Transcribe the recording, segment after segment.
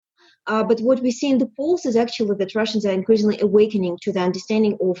But what we see in the polls is actually that Russians are increasingly awakening to the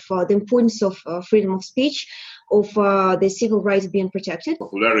understanding of the importance of freedom of speech, of the civil rights being protected.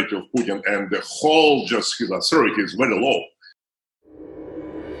 Popularity of Putin and the whole just his authority is very low.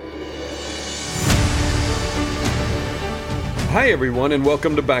 Hi everyone, and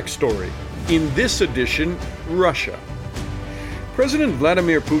welcome to Backstory. In this edition, Russia. President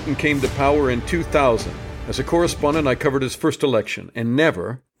Vladimir Putin came to power in 2000. As a correspondent, I covered his first election, and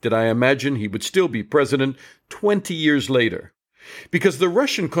never did I imagine he would still be president 20 years later. Because the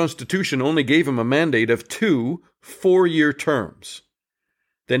Russian constitution only gave him a mandate of 2 4-year terms.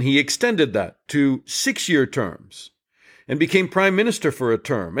 Then he extended that to 6-year terms, and became prime minister for a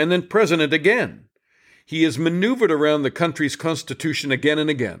term, and then president again. He has maneuvered around the country's constitution again and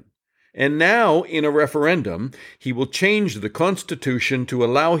again. And now, in a referendum, he will change the constitution to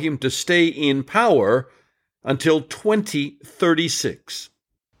allow him to stay in power until 2036.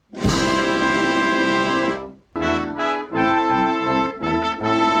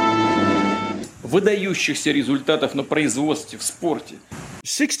 Выдающихся результатов на производстве, в спорте.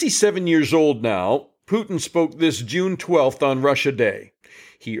 67 years old now, Putin spoke this June 12th on Russia Day.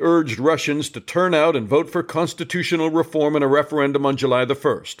 He urged Russians to turn out and vote for constitutional reform in a referendum on July the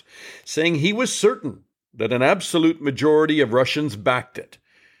 1st, saying he was certain that an absolute majority of Russians backed it.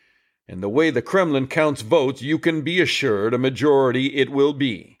 And the way the Kremlin counts votes, you can be assured a majority it will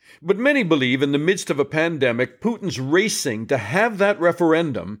be. But many believe in the midst of a pandemic, Putin's racing to have that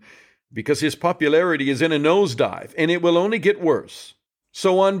referendum because his popularity is in a nosedive, and it will only get worse.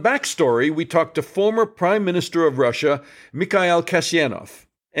 So on Backstory, we talked to former Prime Minister of Russia, Mikhail Kasyanov,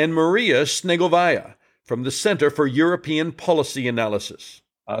 and Maria Snegovaya from the Center for European Policy Analysis.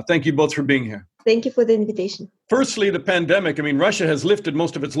 Thank you both for being here. Thank you for the invitation. Firstly, the pandemic. Russia has lifted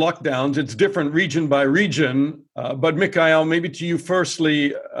most of its lockdowns. It's different region by region. But Mikhail, maybe to you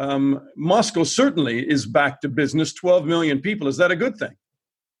firstly, Moscow certainly is back to business, 12 million people. Is that a good thing?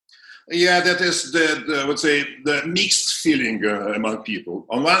 Yeah, that is the mixed feeling among people.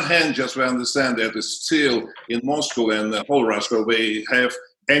 On one hand, just we understand that it's still in Moscow and whole Russia, we have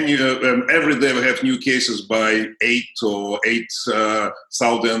every day we have new cases by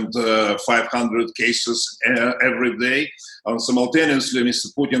 8,500 cases every day. Simultaneously, Mr.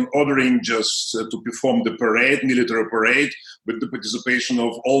 Putin ordering just to perform the parade, military parade, with the participation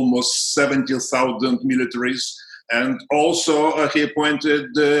of almost 70,000 militaries. And also he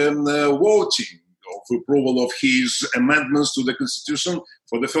appointed voting of approval of his amendments to the Constitution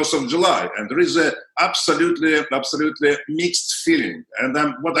for the 1st of July. And there is a absolutely mixed feeling. And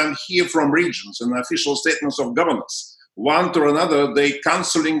what I'm hearing from regions and official statements of governors, one to another, they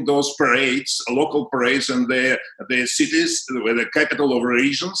canceling those parades, local parades in the cities, the capital of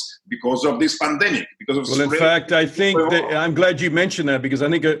regions, because of this pandemic. In fact, I think that I'm glad you mentioned that, because I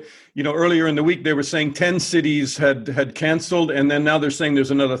think earlier in the week they were saying 10 cities had canceled, and then now they're saying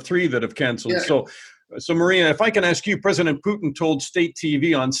there's another 3 that have canceled. Yeah. So Marina, if I can ask you, President Putin told state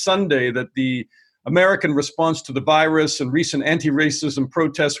TV on Sunday that the American response to the virus and recent anti-racism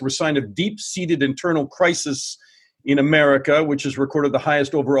protests were a sign of deep-seated internal crisis in America, which has recorded the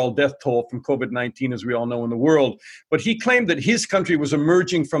highest overall death toll from COVID-19, as we all know, in the world. But he claimed that his country was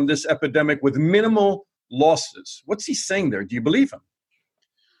emerging from this epidemic with minimal losses. What's he saying there? Do you believe him?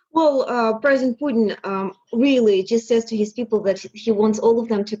 Well, President Putin really just says to his people that he wants all of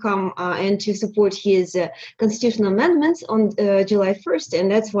them to come and to support his constitutional amendments on July 1st.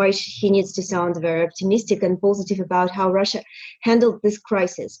 And that's why he needs to sound very optimistic and positive about how Russia handled this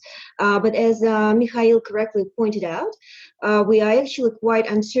crisis. But as Mikhail correctly pointed out, we are actually quite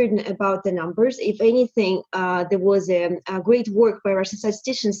uncertain about the numbers. If anything, there was a great work by Russian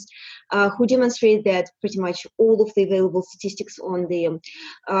statisticians who demonstrate that pretty much all of the available statistics on the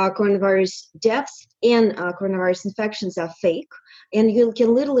coronavirus deaths and coronavirus infections are fake. And you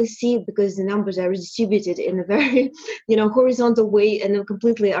can literally see it because the numbers are distributed in a very, horizontal way and a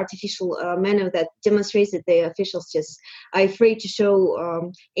completely artificial manner that demonstrates that the officials just are afraid to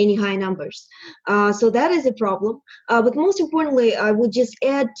show any high numbers. So that is a problem. But most importantly, I would just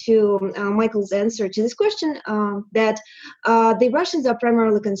add to Michael's answer to this question that the Russians are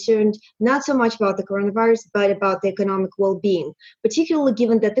primarily concerned not so much about the coronavirus, but about the economic well-being, particularly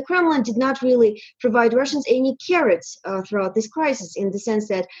given that the Kremlin did not really provide Russians any carrots throughout this crisis, in the sense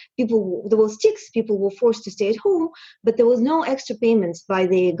that there were sticks, people were forced to stay at home, but there was no extra payments by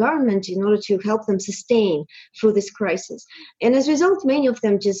the government in order to help them sustain through this crisis. And as a result, many of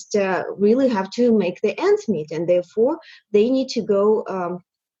them just really have to make the ends meet, and therefore they need to go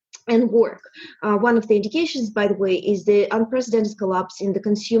and work. One of the indications, by the way, is the unprecedented collapse in the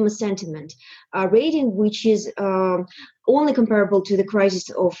consumer sentiment rating, which is only comparable to the crisis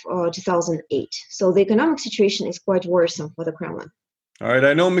of 2008. So the economic situation is quite worrisome for the Kremlin. All right,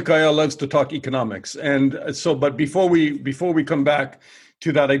 I know Mikhail loves to talk economics, and so, but before we come back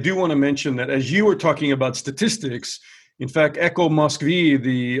to that, I do want to mention that as you were talking about statistics, in fact, Echo Moskvy,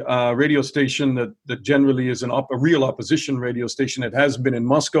 the radio station that generally is a real opposition radio station, it has been in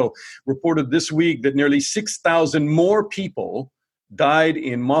Moscow, reported this week that nearly 6,000 more people died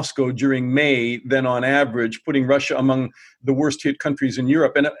in Moscow during May than on average, putting Russia among the worst hit countries in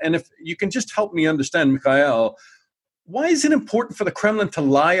Europe. And if you can just help me understand, Mikhail, why is it important for the Kremlin to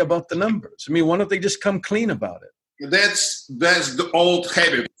lie about the numbers? I mean, why don't they just come clean about it? That's the old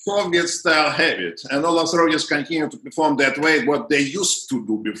habit, Soviet-style habit, and all authorities continue to perform that way, what they used to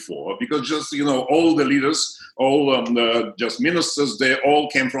do before, because just, all the leaders, all just ministers, they all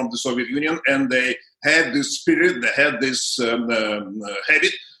came from the Soviet Union, and they had this spirit, they had this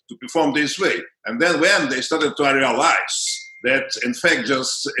habit to perform this way. And then when they started to realize that, in fact,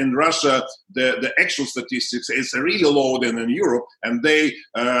 just in Russia, the actual statistics is really lower than in Europe, and they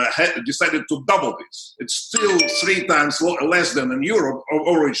had decided to double this. It's still 3 times less than in Europe,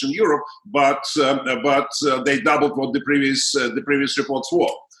 average in Europe, but they doubled what the previous reports were.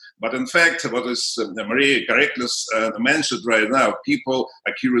 But in fact, what is Maria correctly mentioned right now, people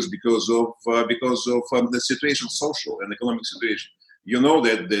are curious because of the situation, social and economic situation. You know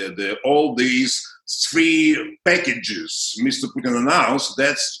that all these 3 packages Mr. Putin announced,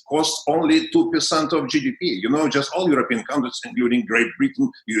 that's cost only 2% of GDP. Just all European countries, including Great Britain,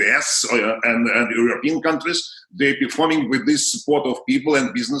 US, and European countries, they're performing with this support of people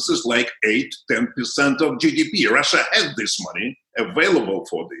and businesses like 8-10% of GDP. Russia has this money available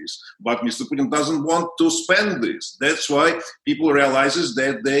for this, but Mr. Putin doesn't want to spend this. That's why people realizes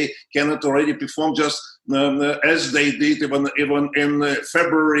that they cannot already perform just as they did even in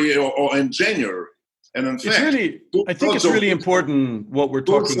February or in January. And in fact, I think it's really important what we're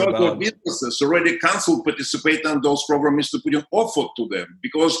talking about. Businesses already canceled participate in those programs Mr. Putin offered to them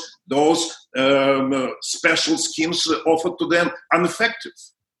because those special schemes offered to them are ineffective.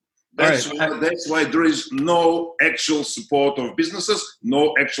 That's why there is no actual support of businesses,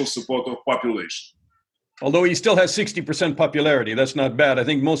 no actual support of population. Although he still has 60% popularity, that's not bad. I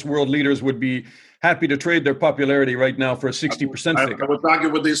think most world leaders would be happy to trade their popularity right now for a 60% figure. I would argue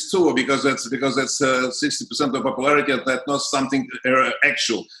with this too, because that's 60% of popularity. That's not something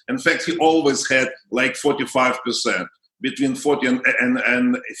actual. In fact, he always had like 45%, between 40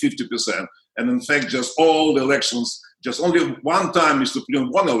 and 50%. And in fact, just all the elections, just only one time Mr.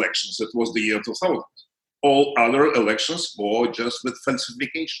 Putin won elections. It was the year 2000. All other elections were just with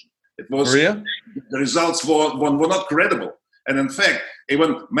falsification. It was Maria? The results were not credible. And in fact,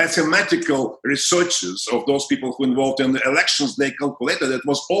 even mathematical researchers of those people who involved in the elections, they calculated it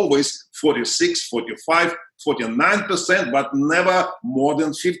was always 46, 45, 49%, but never more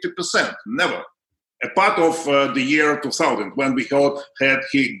than 50%. Never. A part of the year 2000, when he got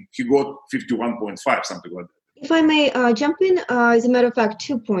 51.5, something like that. If I may jump in, as a matter of fact,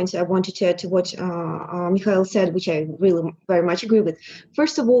 2 points I wanted to add to what Mikhail said, which I really very much agree with.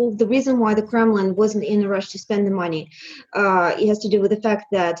 First of all, the reason why the Kremlin wasn't in a rush to spend the money, it has to do with the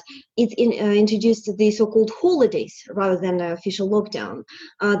fact that it introduced the so-called holidays rather than an official lockdown.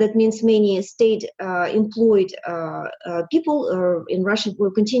 That means many state-employed people in Russia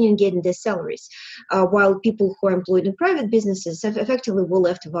will continue getting their salaries, while people who are employed in private businesses have effectively were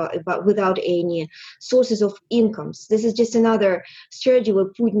left without any sources of incomes. This is just another strategy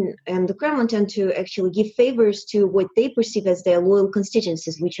where Putin and the Kremlin tend to actually give favors to what they perceive as their loyal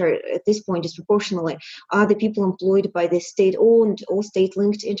constituencies, which are at this point disproportionately are the people employed by the state-owned or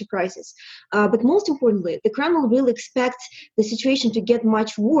state-linked enterprises. But most importantly, the Kremlin really expects the situation to get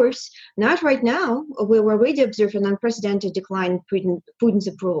much worse, not right now, where we already observe an unprecedented decline in Putin's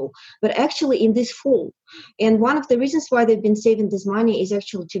approval, but actually in this fall. And one of the reasons why they've been saving this money is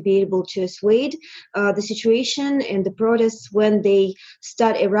actually to be able to assuage the situation and the protests when they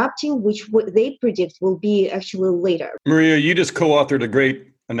start erupting, which they predict will be actually later. Maria, you just co-authored a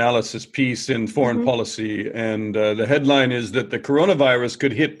great analysis piece in Foreign Policy, and the headline is that the coronavirus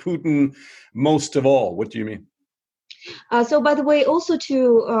could hit Putin most of all. What do you mean? So, by the way, also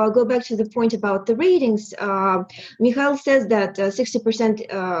to go back to the point about the ratings, Mikhail says that 60%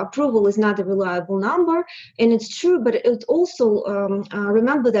 approval is not a reliable number, and it's true, but it also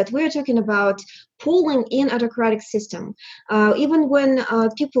remember that we're talking about polling in autocratic system. Even when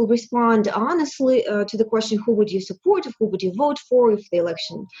people respond honestly to the question, who would you support, who would you vote for if the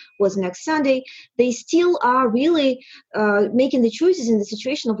election was next Sunday, they still are really making the choices in the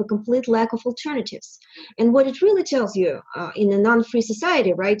situation of a complete lack of alternatives. And what it really tells you in a non-free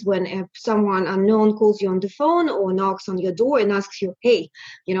society, right, when someone unknown calls you on the phone or knocks on your door and asks you, hey,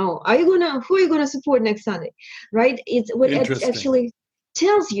 who are you gonna support next Sunday, right? It's what it actually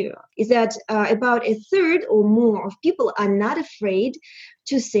tells you is that about a third or more of people are not afraid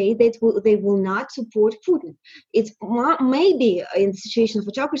to say that they will not support Putin. It's maybe in the situation of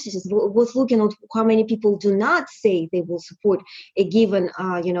autocracies is worth looking at how many people do not say they will support a given,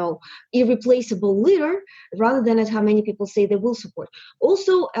 irreplaceable leader, rather than at how many people say they will support.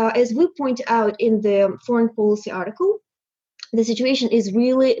 Also, as we point out in the foreign policy article, the situation is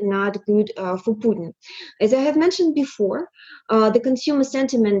really not good for Putin. As I have mentioned before, the consumer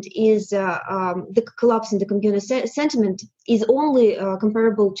sentiment is, the collapse in the consumer sentiment is only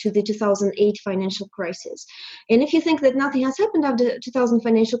comparable to the 2008 financial crisis. And if you think that nothing has happened after the 2000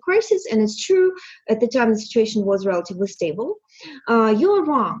 financial crisis, and it's true, at the time the situation was relatively stable, you're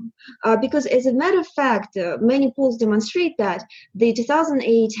wrong. Because as a matter of fact, many polls demonstrate that the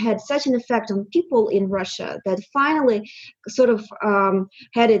 2008 had such an effect on people in Russia that finally sort of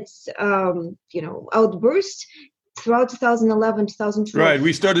had its, outburst throughout 2011, 2012. Right.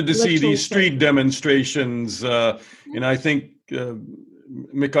 We started to see these street demonstrations. And I think,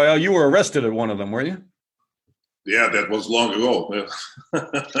 Mikhail, you were arrested at one of them, were you? Yeah, that was long ago.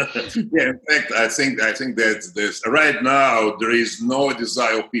 Yeah, in fact, I think that there's right now there is no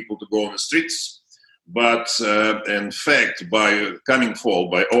desire of people to go on the streets, but in fact, by coming fall,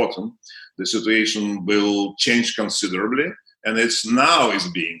 by autumn, the situation will change considerably, and it's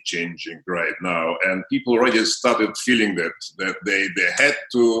being changing right now, and people already started feeling that they had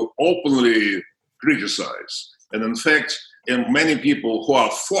to openly criticize, and in fact. And many people who are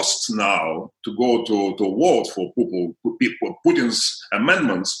forced now to go to vote for Putin's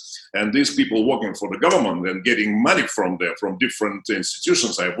amendments, and these people working for the government and getting money from different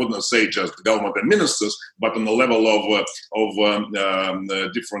institutions. I wouldn't say just the government and ministers, but on the level of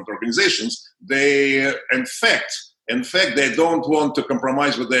different organizations. They, in fact, they don't want to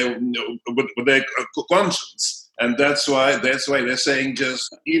compromise with their conscience, and that's why they're saying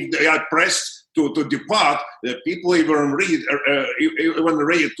just if they are pressed to depart, people even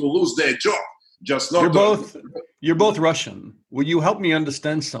ready to lose their job. Just not. You're both Russian. Will you help me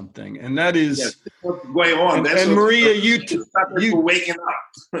understand something? And that is yes, what's going on. And Maria, you waking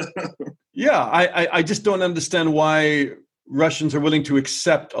up. Yeah, I just don't understand why Russians are willing to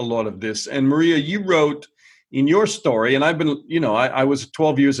accept a lot of this. And Maria, you wrote in your story, and I've been, I was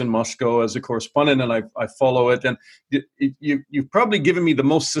 12 years in Moscow as a correspondent, and I follow it. And you've probably given me the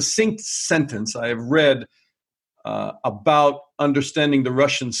most succinct sentence I have read about understanding the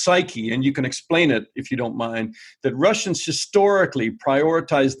Russian psyche, and you can explain it if you don't mind, that Russians historically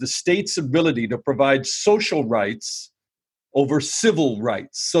prioritize the state's ability to provide social rights over civil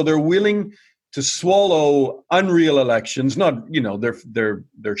rights. So they're willing to swallow unreal elections, not,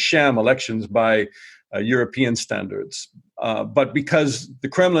 they're sham elections by European standards, but because the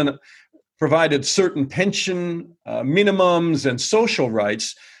Kremlin provided certain pension minimums and social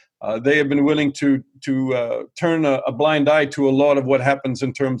rights, they have been willing to turn a blind eye to a lot of what happens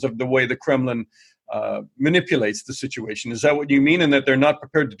in terms of the way the Kremlin manipulates the situation. Is that what you mean, and that they're not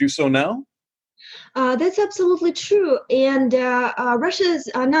prepared to do so now? That's absolutely true. And Russians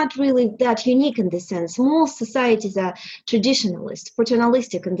are not really that unique in this sense. Most societies are traditionalist,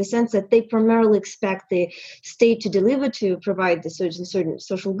 paternalistic in the sense that they primarily expect the state to deliver, to provide the certain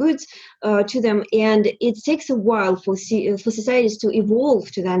social goods to them. And it takes a while for societies to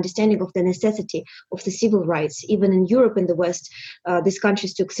evolve to the understanding of the necessity of the civil rights. Even in Europe and the West, these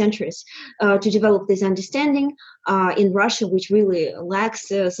countries took centuries to develop this understanding. In Russia, which really lacks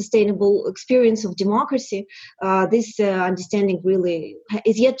sustainable experience of democracy, this understanding really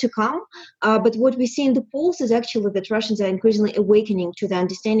is yet to come. But what we see in the polls is actually that Russians are increasingly awakening to the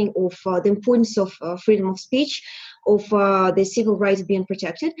understanding of the importance of freedom of speech, of the civil rights being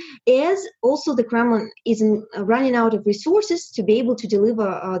protected, as also the Kremlin is running out of resources to be able to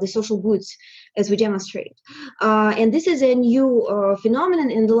deliver the social goods, as we demonstrate. And this is a new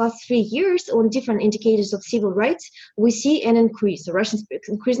phenomenon in the last 3 years. On different indicators of civil rights, we see an increase. The Russians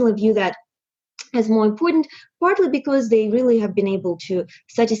increasingly view that as more important, partly because they really have been able to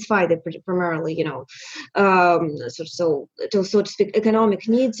satisfy the primarily, so to speak, economic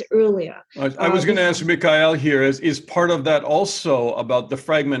needs earlier. I was going to ask Mikhail here, is part of that also about the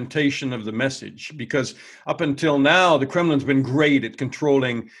fragmentation of the message? Because up until now, the Kremlin's been great at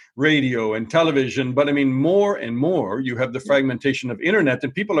controlling radio and television, but I mean, more and more, you have the fragmentation of internet,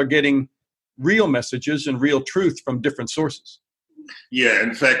 and people are getting real messages and real truth from different sources. Yeah,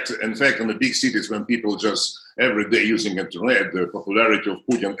 in fact, in the big cities, when people just every day using internet, the popularity of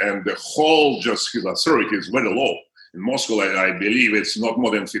Putin and the whole just his authority is very low. In Moscow, I believe it's not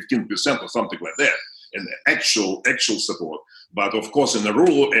more than 15% or something like that in the actual support. But of course, in the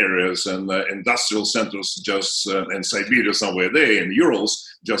rural areas and industrial centers, just in Siberia somewhere there, in Urals,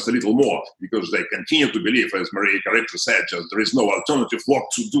 just a little more, because they continue to believe, as Maria correctly said, just there is no alternative. What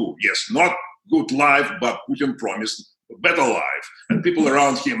to do? Yes, not good life, but Putin promised a better life. And people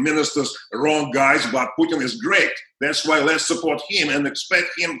around him, ministers, wrong guys, but Putin is great. That's why let's support him and expect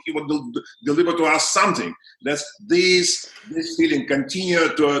him, he will deliver to us something. That's this feeling continue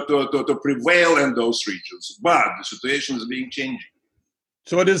to prevail in those regions. But the situation is being changing.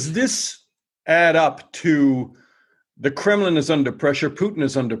 So does this add up to the Kremlin is under pressure, Putin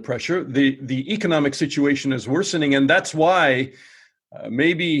is under pressure, the economic situation is worsening, and that's why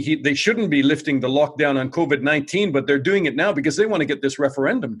maybe they shouldn't be lifting the lockdown on COVID-19, but they're doing it now because they want to get this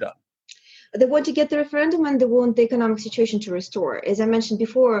referendum done. They want to get the referendum and they want the economic situation to restore. As I mentioned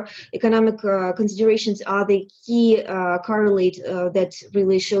before, economic considerations are the key correlate that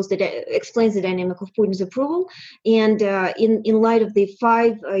really explains the dynamic of Putin's approval. And in light of the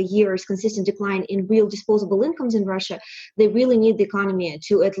 5 years consistent decline in real disposable incomes in Russia, they really need the economy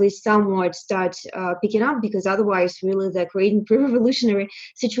to at least somewhat start picking up, because otherwise really they're creating a revolutionary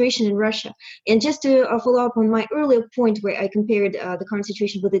situation in Russia. And just to follow up on my earlier point where I compared the current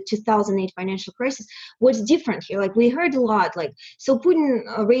situation with the 2008 financial crisis, what's different here? Like we heard a lot, so Putin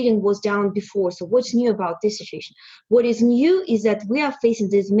rating was down before. So what's new about this situation? What is new is that we are facing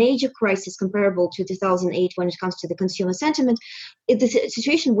this major crisis comparable to 2008 when it comes to the consumer sentiment. It's a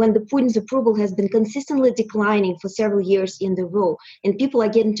situation when the Putin's approval has been consistently declining for several years in a row, and people are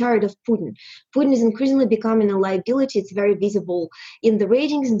getting tired of Putin. Putin is increasingly becoming a liability. It's very visible in the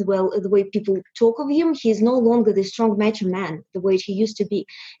ratings and the way people talk of him. He is no longer the strong macho man the way he used to be.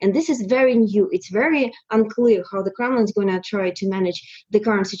 And this is very new. It's very unclear how the Kremlin is going to try to manage the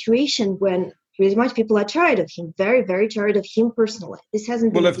current situation when pretty much people are tired of him, very, very tired of him personally. This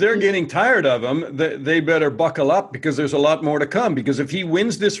hasn't been. Well, if they're getting tired of him, they better buckle up, because there's a lot more to come. Because if he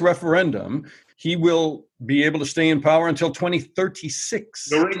wins this referendum, he will be able to stay in power until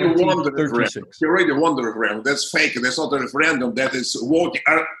 2036. You already won the referendum. That's fake. That's not a referendum. That is voting,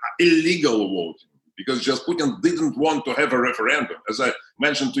 illegal voting. Because just Putin didn't want to have a referendum. As I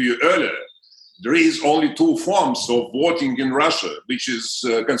mentioned to you earlier, there is only 2 forms of voting in Russia, which is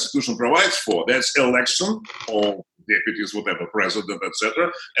Constitution provides for. That's election or deputies, whatever, president,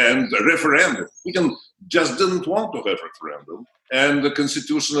 etc., and referendum. Putin just didn't want to have referendum, and the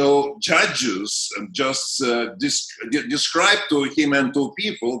constitutional judges just described to him and to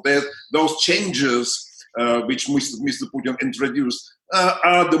people that those changes which Mr. Putin introduced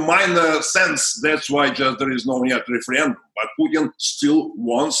are the minor sense. That's why just there is no yet referendum. But Putin still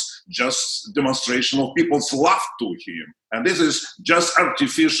wants just demonstration of people's love to him. And this is just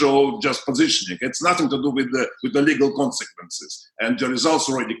artificial, just positioning. It's nothing to do with the legal consequences. And the results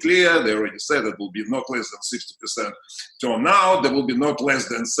are already clear. They already said it will be not less than 60% turnout. There will be not less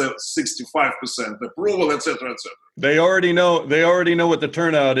than 65% approval, etc., etc. They already know what the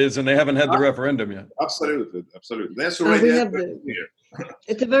turnout is, and they haven't had the referendum yet. Absolutely. That's already here.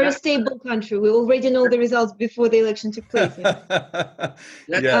 It's a very stable country. We already know the results before the election took place.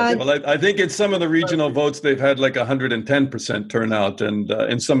 Yeah. Well, I think in some of the regional votes, they've had like 110% turnout. And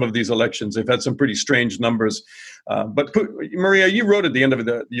in some of these elections, they've had some pretty strange numbers. But Maria, you wrote at the end of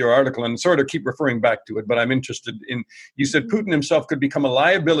your article, and sort of keep referring back to it, but I'm interested in, you said Putin himself could become a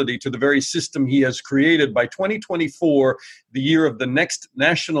liability to the very system he has created by 2024, the year of the next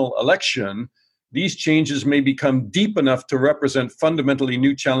national election. These changes may become deep enough to represent fundamentally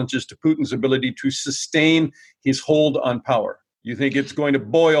new challenges to Putin's ability to sustain his hold on power. You think it's going to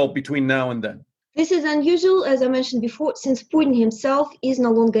boil between now and then? This is unusual, as I mentioned before, since Putin himself is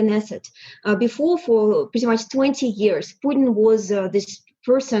no longer an asset. Before, for pretty much 20 years, Putin was this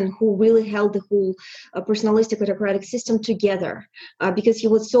person who really held the whole personalistic autocratic system together because he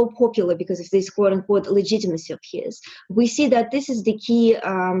was so popular because of this quote-unquote legitimacy of his. We see that this is the key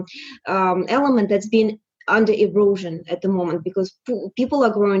element that's been under erosion at the moment because people are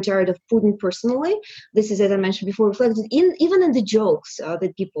growing tired of Putin personally. This is, as I mentioned before, reflected even in the jokes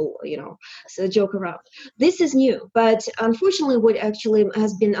that people, joke around. This is new, but unfortunately, what actually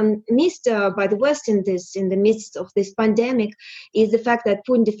has been missed by the West in the midst of this pandemic is the fact that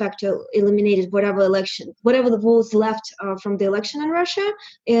Putin de facto eliminated whatever the votes left from the election in Russia.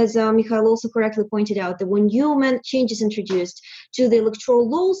 As Mikhail also correctly pointed out, that when new changes introduced to the electoral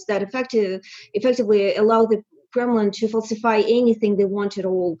laws that effectively allow the Kremlin to falsify anything they want at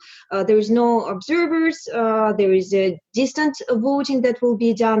all. There is no observers. There is a distant voting that will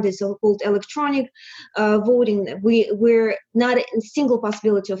be done, the so-called electronic voting. We're not a single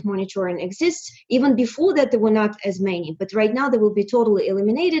possibility of monitoring exists. Even before that, there were not as many. But right now, they will be totally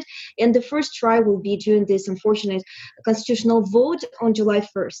eliminated. And the first try will be during this unfortunate constitutional vote on July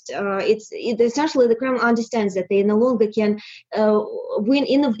 1st. Essentially, the Kremlin understands that they no longer can win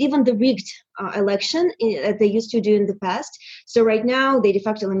even the rigged election that they used to do in the past. So right now, they de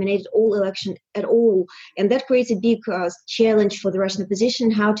facto eliminated all election at all. And that creates a big challenge for the Russian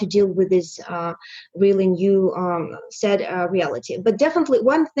opposition, how to deal with this really new sad reality. But definitely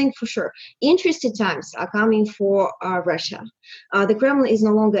one thing for sure, interesting times are coming for Russia. The Kremlin is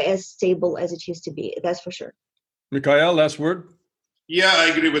no longer as stable as it used to be, that's for sure. Mikhail, last word. Yeah, I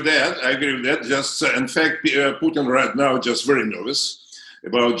agree with that. Just in fact, Putin right now just very nervous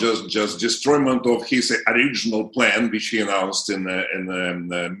about just destroyment of his original plan, which he announced in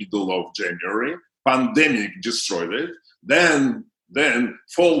the middle of January. Pandemic destroyed it. Then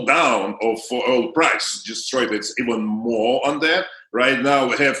fall down of oil price destroyed it even more on that. Right now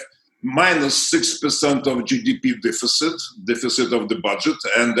we have minus 6% of GDP deficit of the budget,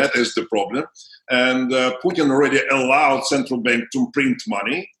 and that is the problem. And Putin already allowed central bank to print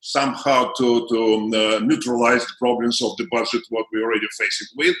money somehow to neutralize the problems of the budget, what we're already facing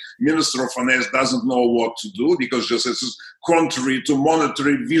with. Minister of Finance doesn't know what to do because just this is contrary to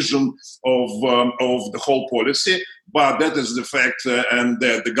monetary vision of the whole policy. But that is the fact, and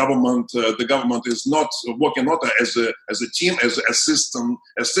the government is not working not as a team, as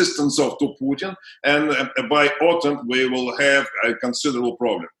assistants to Putin. And by autumn we will have a considerable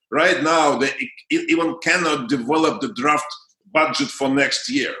problem. Right now, they even cannot develop the draft budget for next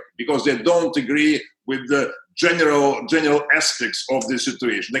year because they don't agree with the general aspects of the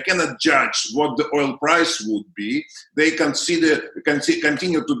situation. They cannot judge what the oil price would be. They continue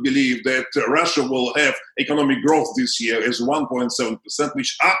to believe that Russia will have economic growth this year as 1.7%,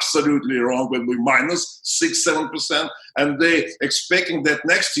 which is absolutely wrong, will be minus 6-7%, and they expecting that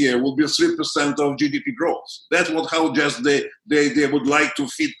next year will be 3% of GDP growth. That's how just they would like to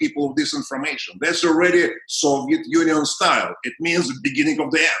feed people with this information. That's already Soviet Union style. It means the beginning of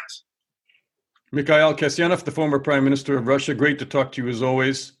the end. Mikhail Kasyanov, the former Prime Minister of Russia, great to talk to you as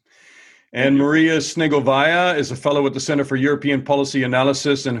always. And Maria Snegovaya is a fellow at the Center for European Policy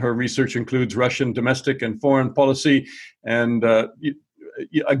Analysis, and her research includes Russian domestic and foreign policy. And a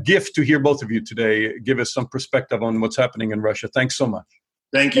gift to hear both of you today, give us some perspective on what's happening in Russia. Thanks so much.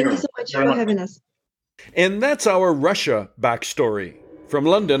 Thank you. Thank you so much for having us. And that's our Russia Backstory. From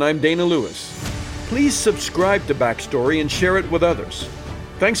London, I'm Dana Lewis. Please subscribe to Backstory and share it with others.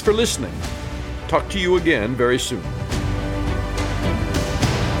 Thanks for listening. Talk to you again very soon.